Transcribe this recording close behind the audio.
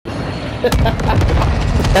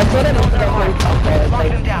That's what it looks like when it's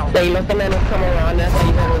like, they look and then it'll come around, that's how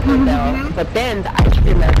you know it's a bell. But then the ice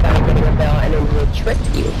cream man started getting a bell and it will trick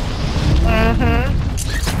you.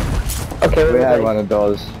 Okay, we had one of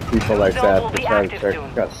those people like that.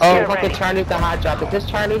 Oh, fucking Charlie's the hot job. Is this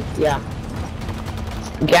Charlie? Yeah.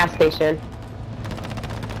 Gas station.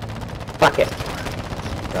 Fuck it.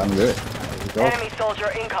 I'm good. Enemy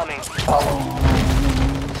soldier incoming.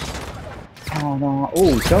 Oh no.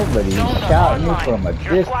 Oh, somebody shot me from a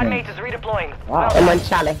distance. Your squad mate is redeploying. Wow. And then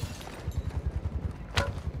Charlie.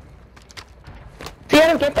 See, I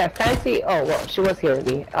don't get that. Fancy. Oh, well, she was here with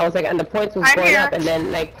me. I was like, and the points was going up, and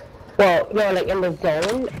then, like, well, you know, like in the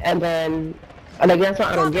zone, and then, like, that's what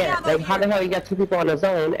I don't get. Like, how the hell you got 2 people on the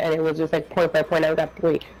zone, and it was just like point by point, I got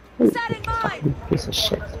 3. Fucking piece of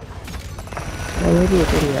shit. Well, maybe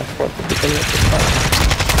it's in there for people to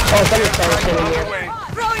oh, somebody's throwing shit in here.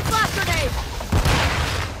 Throwing flash grenade!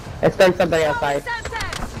 It's done somebody outside.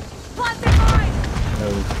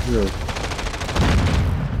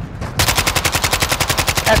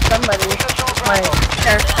 That's somebody. My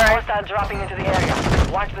airstrike. Hostiles dropping into the area.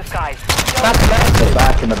 Watch the skies. Stop the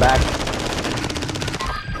back. In the back.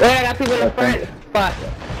 Wait, I got people in the front. Fuck.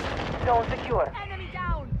 Zone secure. Enemy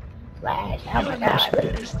down. Flash. How much flash?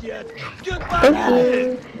 Thank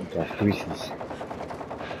you. Greases.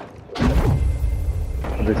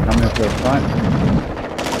 Somebody's coming up to the front.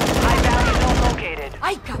 High value zone located.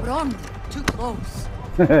 Ay, cabrón. Too close.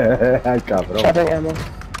 Cabrón. Dropping ammo.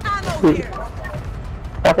 Ammo here.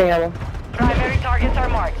 Dropping ammo. Primary targets are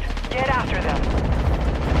marked. Get after them.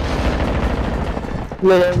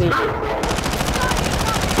 Literally.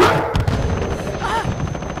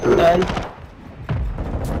 Done.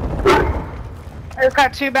 I've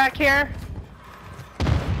got 2 back here.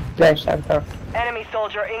 Nice shot, though. Enemy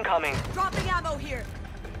soldier incoming. Dropping ammo here.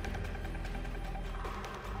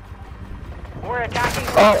 We're attacking.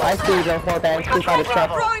 Oh, I see you, hold on. Keep on the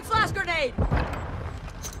truck. Throwing flash grenade.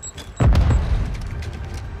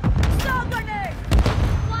 Stun grenade.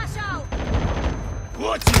 Flash out.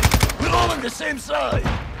 Watch it! We're all on the same side!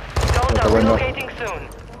 Zones are relocating soon.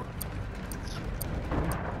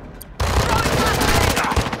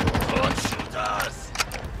 Don't shoot us!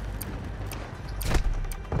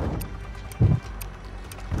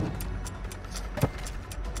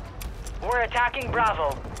 We're attacking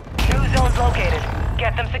Bravo. New zones located.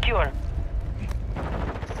 Get them secure.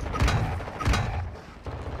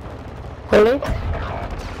 Really?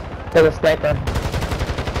 There's a sniper.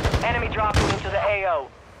 Enemy dropping into the AO.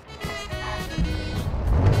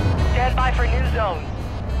 Stand by for new zones.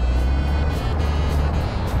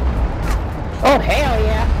 Oh, hell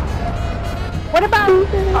yeah. What about...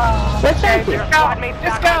 let's try Your squad mates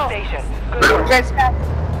back on station. Good work. Guys,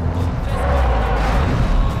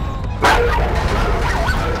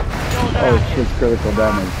 Oh shit, critical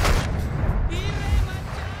damage.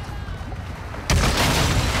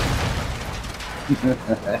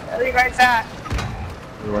 where are you guys at?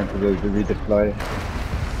 We went to the redeploy.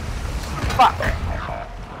 Fuck.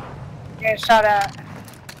 Getting shot at.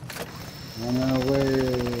 Run away.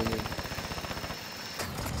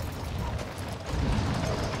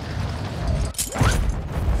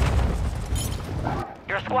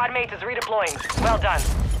 Your squad mate is redeploying. Well done.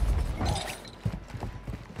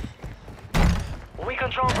 We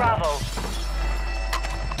control Bravo.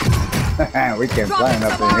 We can flying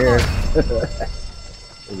up in here.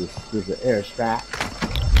 There's an airstrike.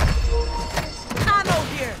 Ammo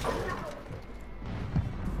here.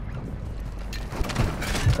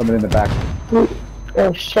 Coming in the back.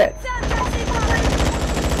 Oh, shit.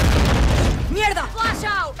 Mierda. Flash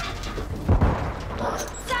out.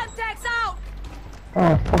 Semtex out.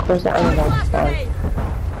 Oh, fuck, where's the other Flash one? grenade.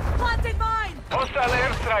 Planted mine. Hostile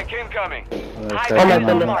airstrike incoming. Oh my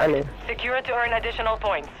goodness, I mean. Secure to earn additional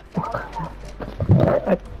points.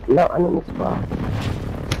 No, I mean, it's wrong.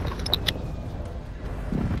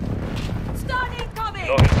 Stun incoming.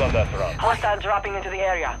 Hostile dropping into the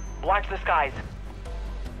area. Watch the skies.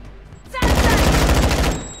 Semtex.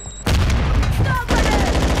 Stun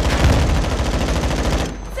grenade.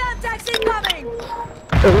 Semtex incoming.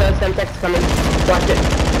 There's no Semtex coming. Watch it.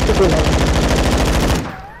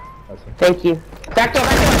 Thank you. Back door,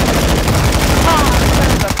 back door. Oh,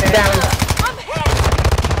 Down. I'm hit.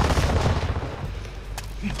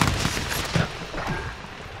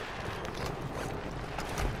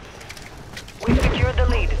 We've secured the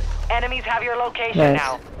lead. Enemies have your location Nice.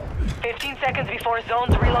 now. 15 seconds before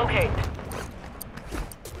zones relocate.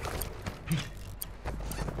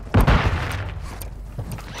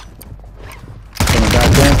 Coming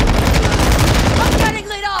back in. I'm getting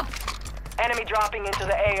lit up. Enemy dropping into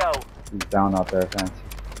the AO. He's down out there, fence.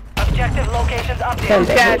 A Objective locations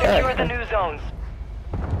updated. Secure the new zones.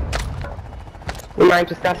 You might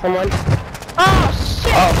just got someone. Oh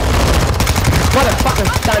shit! Oh. What a fucking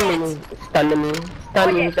stunned me. Stunned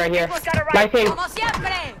me. He's right here. My thing. Como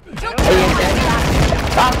siempre! Are you dead?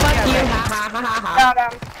 Oh, fuck you. Ha ha ha ha ha.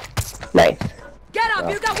 Got him. Nice. Get up,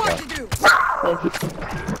 you got work to do! Thank you.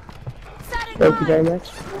 Setting Thank you very mine! much.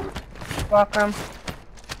 Welcome.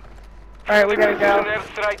 Alright, we gotta go.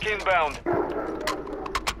 Airstrike inbound.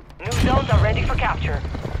 New zones are ready for capture.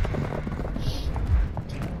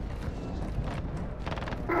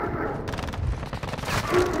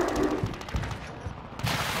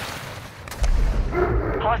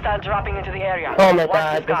 Hostile dropping into the area. Oh my Watch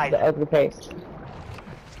god, the this is skies. the ugly face.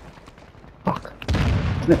 Fuck.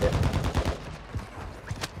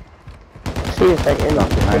 She is like in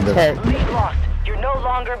the tent. Lead lost. You're no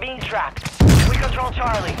longer being tracked. We control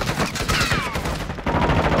Charlie.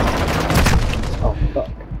 Oh, fuck.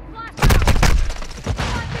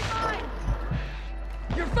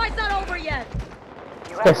 Your fight's not over yet!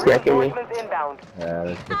 You They're have sniping me. reinforcements inbound. Yeah,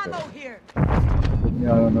 that's what's Ammo up. here! Put me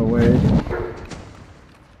out on the way.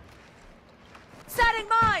 Setting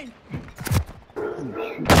mine!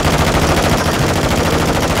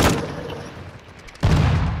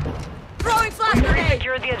 Throwing flash grenade!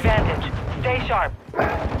 Secure the advantage. Stay sharp.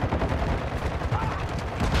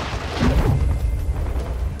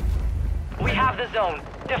 We have the zone.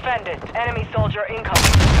 Defend it. Enemy soldier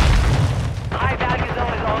incoming. High value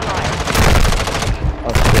zone is online.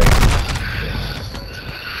 Oh, shit.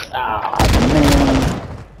 Ah, man.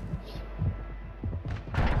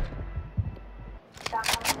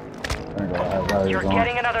 You're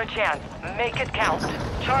getting another chance. Make it count.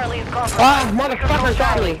 Charlie is compromised. Ah, motherfucker,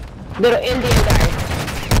 Charlie. Little Indian guy.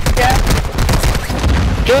 Yeah,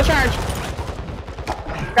 Dual charge.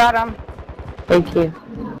 got him. Thank you.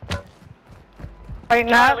 Wait,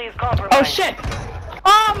 not. Charlie is compromised. Oh shit!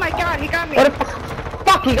 Oh my god, he got me. What the fuck?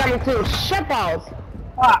 Fuck, he got me too. Shit balls.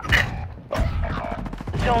 Fuck.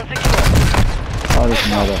 Zone secure. Oh, this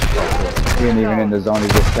motherfucker. He ain't even in the zone,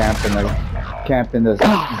 he's just camped in the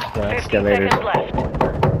 15 excavator. seconds left.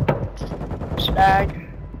 Bag.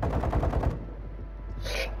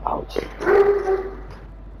 Ouch.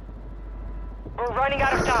 We're running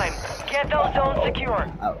out of time. Get those zones secure.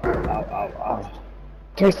 Ow, ow, ow, ow.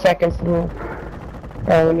 3 seconds to move.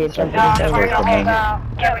 Oh, we need to jump No, in we're the gonna hold out.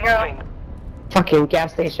 There Get we go. moving. fucking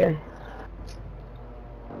gas station.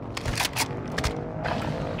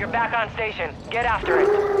 You're back on station. Get after it.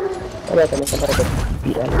 I'm not gonna somebody get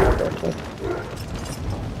beat out of there.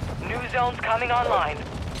 New zones coming online.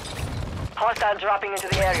 Hostile dropping into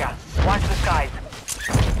the area. Watch the skies.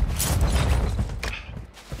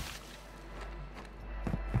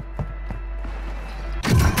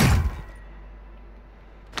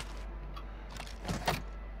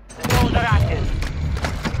 Zones are active.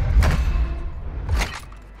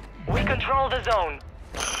 We control the zone.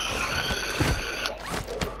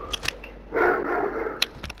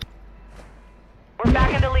 We're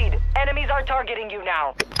back in the lead. Enemies are targeting you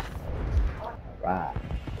now. Right.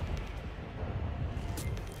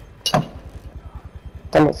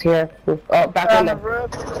 Someone's here. Oh, back On on the the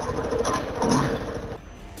roof.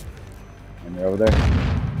 And they're over there.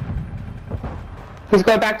 He's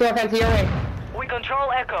going back to offense your way. We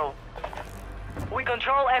control Echo. We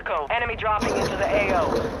control Echo. Enemy dropping into the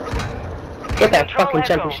AO. Get that Control fucking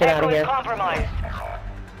Echo. jumpy shit out Echo of is here. compromised.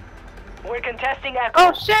 We're contesting Echo.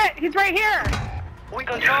 Oh shit, he's right here. We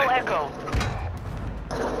control Echo.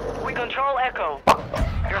 We control Echo.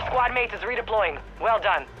 Your squad mate is redeploying. Well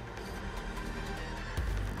done.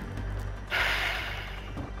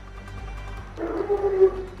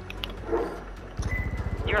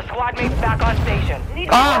 Your squad mate's back on station. Need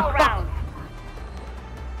to Ah, roll fuck. around.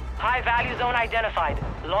 High value zone identified.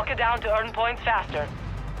 Lock it down to earn points faster.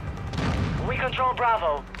 We control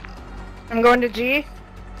Bravo. I'm going to G.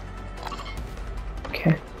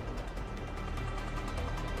 Okay.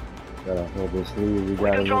 Gotta hold this lead, we We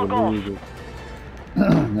gotta control hold the lead.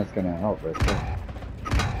 That's gonna help right there.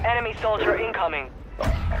 Enemy soldier incoming.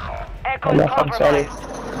 Echo I'm is not fucking sorry.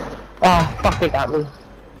 compromised. Oh, fuck, they got me.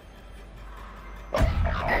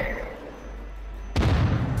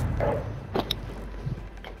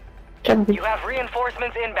 Jumpy. You have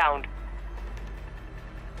reinforcements inbound.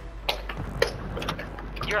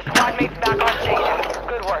 Your squad mate's back on station.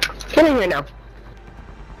 Good work. Get in here now.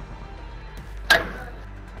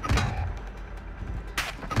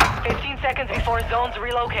 Seconds before zones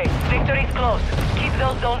relocate. Victory's close. Keep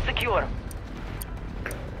those zones secure.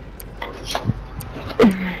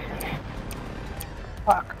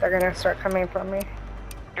 Fuck, they're gonna start coming from me.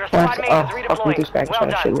 Your squad What? mate Oh, is fucking redeploying. douchebag Well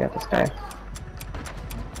trying to shoot me done. at this guy.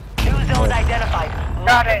 identified.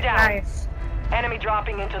 Got Lock it. down. Nice. Enemy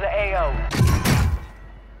dropping into the AO.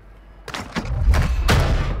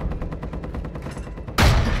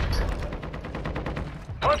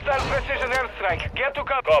 Hostile precision airstrike. Get to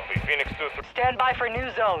cover. Copy. Phoenix 2. Stand by for new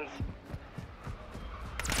zones.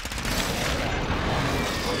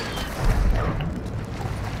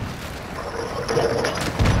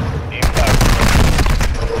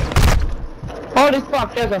 Holy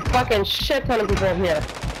fuck, there's a fucking shit ton of people in here.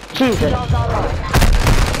 Jesus.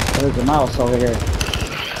 There's a mouse over here.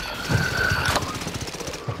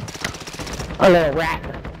 A little rat.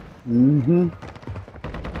 Mm-hmm.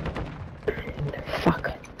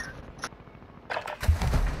 Fuck.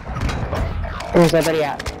 Where's everybody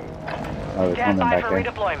at? Oh, there's Stand someone by back for there.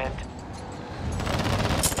 redeployment.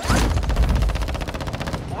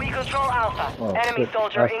 We control Alpha. Oh, Enemy shit.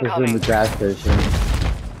 soldier That's just in incoming. the gas station.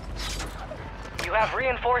 You have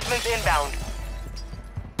reinforcements inbound.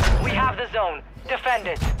 We have the zone. Defend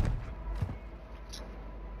it.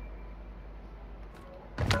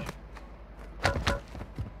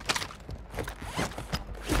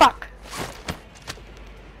 Fuck.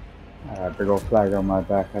 I got a big old flag on my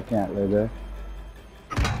back. I can't live there.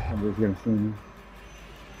 Somebody's gonna see me.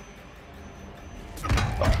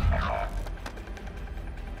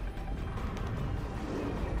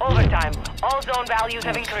 Overtime. All zone values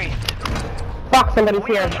have increased. Fuck, somebody's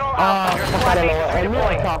We here. control Oh, Alpha. Your fuck, I don't know squad what. I knew I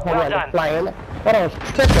mates saw are someone well done. flying. But I was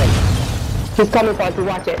tripping. He's coming for us to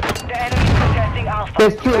watch it. The enemy is protecting Alpha.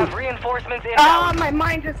 There's You two. have reinforcements Oh, inbound. my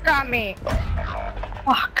mind just got me.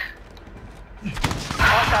 Fuck.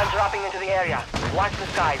 Hostiles dropping into the area. Watch the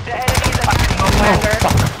skies. The enemy is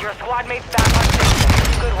attacking. Your squad mates back on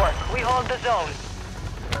station. Good work. We hold the zone.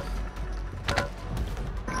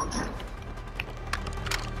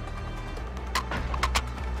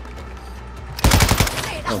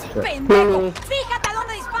 ¡Eras shit. pendejo! ¡Fíjate a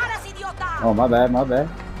dónde disparas, idiota! Oh, my bad, my bad.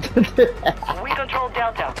 We control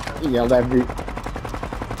Delta. He yelled at me.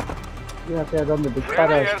 Fíjate a dónde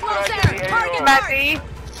disparas. Close air! Target mark! Messy.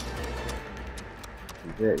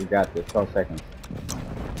 Yeah, you got this. 12 seconds.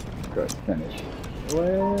 Good, finish.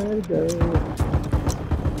 Way to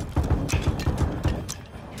go.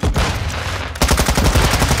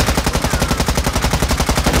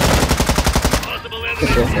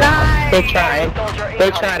 Nice. They tried. They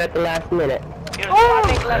tried at the last minute. Your squad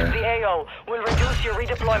mate left the AO. Will reduce your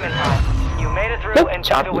redeployment time. You made it through Good and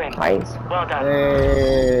job, took the you win. guys. Well done.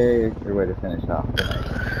 Hey, good way to finish off.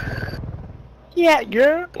 Yeah,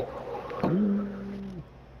 girl.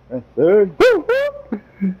 That's good.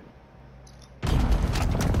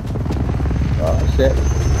 Oh shit.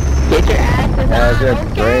 Get your asses That's on. a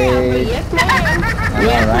Okay. great. Yes, ma'am.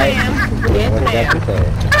 Yes, Alright. ma'am. Yes, What do you got to ma'am. say?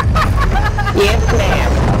 Yes,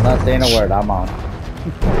 ma'am. I'm not saying a word. I'm on.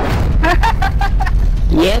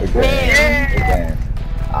 Yes, Good ma'am. game. Good game.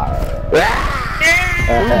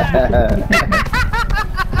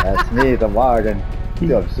 That's me, the warden.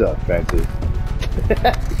 What's up, Francis?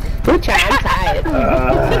 I'm tired.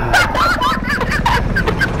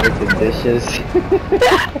 Making dishes.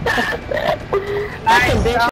 Fucking bitch.